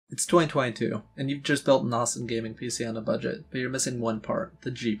It's 2022, and you've just built an awesome gaming PC on a budget, but you're missing one part, the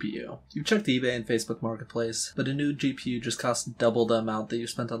GPU. You've checked eBay and Facebook Marketplace, but a new GPU just costs double the amount that you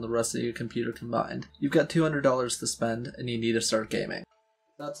spent on the rest of your computer combined. You've got $200 to spend, and you need to start gaming.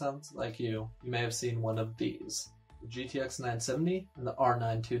 If that sounds like you may have seen one of these, the GTX 970 and the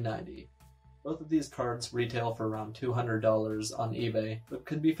R9 290. Both of these cards retail for around $200 on eBay, but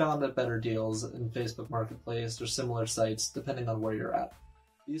could be found at better deals in Facebook Marketplace or similar sites depending on where you're at.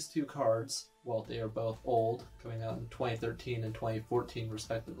 These two cards, while they are both old, coming out in 2013 and 2014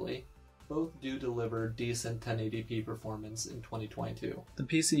 respectively, both do deliver decent 1080p performance in 2022. The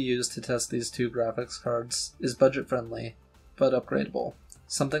PC used to test these two graphics cards is budget friendly, but upgradable,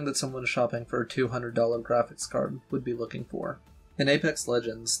 something that someone shopping for a $200 graphics card would be looking for. In Apex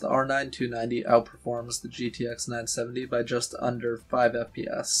Legends, the R9 290 outperforms the GTX 970 by just under 5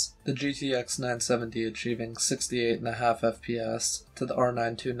 FPS, the GTX 970 achieving 68.5 FPS to the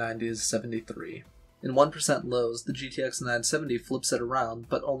R9 290's 73. In 1% lows, the GTX 970 flips it around,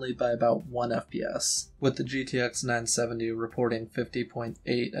 but only by about 1 FPS, with the GTX 970 reporting 50.8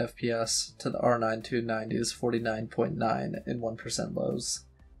 FPS to the R9 290's 49.9 in 1% lows.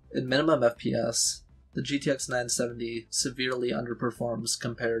 In minimum FPS, the GTX 970 severely underperforms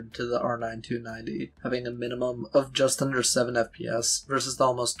compared to the R9 290, having a minimum of just under 7 FPS versus the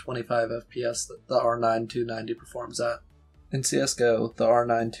almost 25 FPS that the R9 290 performs at. In CSGO, the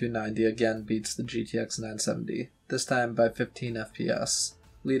R9 290 again beats the GTX 970, this time by 15 FPS,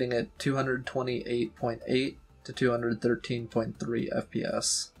 leading at 228.8 to 213.3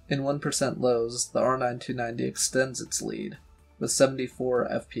 FPS. In 1% lows, the R9 290 extends its lead, with 74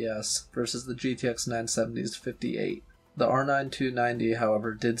 FPS versus the GTX 970's 58. The R9 290,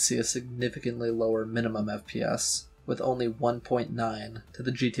 however, did see a significantly lower minimum FPS, with only 1.9 to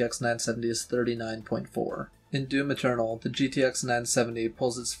the GTX 970's 39.4. In Doom Eternal, the GTX 970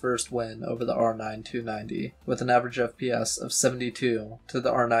 pulls its first win over the R9 290, with an average FPS of 72 to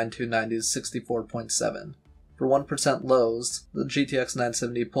the R9 290's 64.7. For 1% lows, the GTX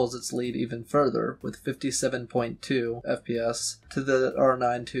 970 pulls its lead even further with 57.2 FPS to the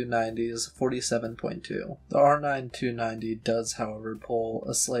R9 290's 47.2. The R9 290 does, however, pull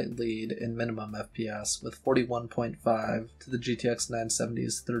a slight lead in minimum FPS with 41.5 to the GTX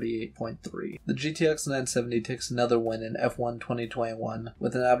 970's 38.3. The GTX 970 takes another win in F1 2021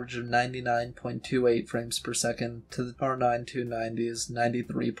 with an average of 99.28 frames per second to the R9 290's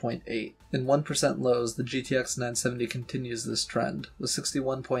 93.8. In 1% lows, the GTX 970 continues this trend, with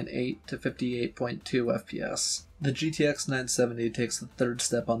 61.8 to 58.2 FPS. The GTX 970 takes the third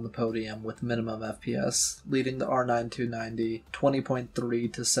step on the podium with minimum FPS, leading the R9 290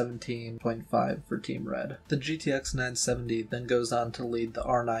 20.3 to 17.5 for Team Red. The GTX 970 then goes on to lead the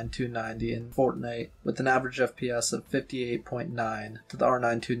R9 290 in Fortnite with an average FPS of 58.9 to the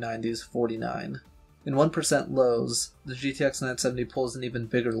R9 290's 49. In 1% lows, the GTX 970 pulls an even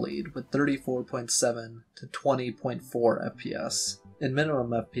bigger lead with 34.7 to 20.4 FPS. In minimum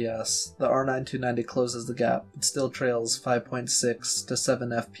FPS, the R9 290 closes the gap, but still trails 5.6 to 7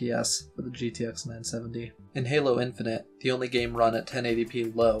 FPS for the GTX 970. In Halo Infinite, the only game run at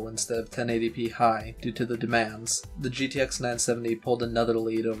 1080p low instead of 1080p high due to the demands, the GTX 970 pulled another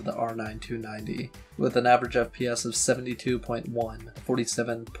lead over the R9 290, with an average FPS of 72.1 to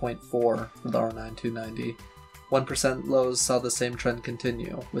 47.4 for the R9 290. 1% lows saw the same trend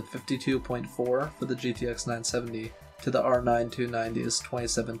continue, with 52.4 for the GTX 970 to the R9 290's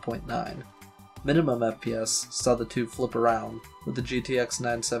 27.9. Minimum FPS saw the two flip around, with the GTX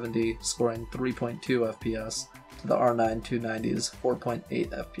 970 scoring 3.2 FPS to the R9 290's 4.8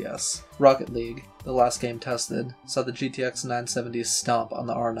 FPS. Rocket League, the last game tested, saw the GTX 970 stomp on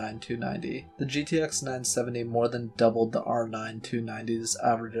the R9 290. The GTX 970 more than doubled the R9 290's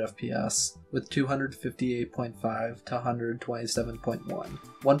average FPS, with 258.5 to 127.1.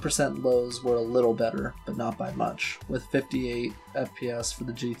 1% lows were a little better, but not by much, with 58 FPS for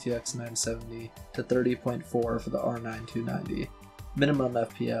the GTX 970 to 30.4 for the R9 290. Minimum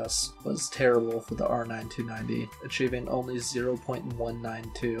FPS was terrible for the R9 290, achieving only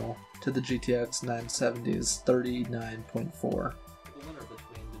 0.192 to the GTX 970's 39.4. The winner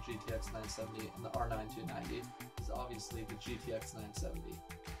between the GTX 970 and the R9 290 is obviously the GTX 970.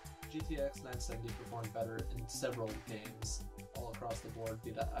 The GTX 970 performed better in several games all across the board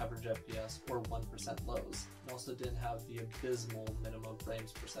due to average FPS or 1% lows, and also didn't have the abysmal minimum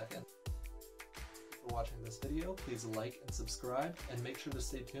frames per second. For watching this video, please like and subscribe, and make sure to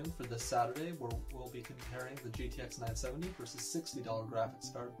stay tuned for this Saturday where we'll be comparing the GTX 970 versus $60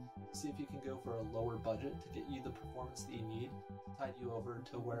 graphics card to see if you can go for a lower budget to get you the performance that you need to tide you over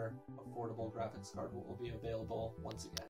to where affordable graphics card will be available once again.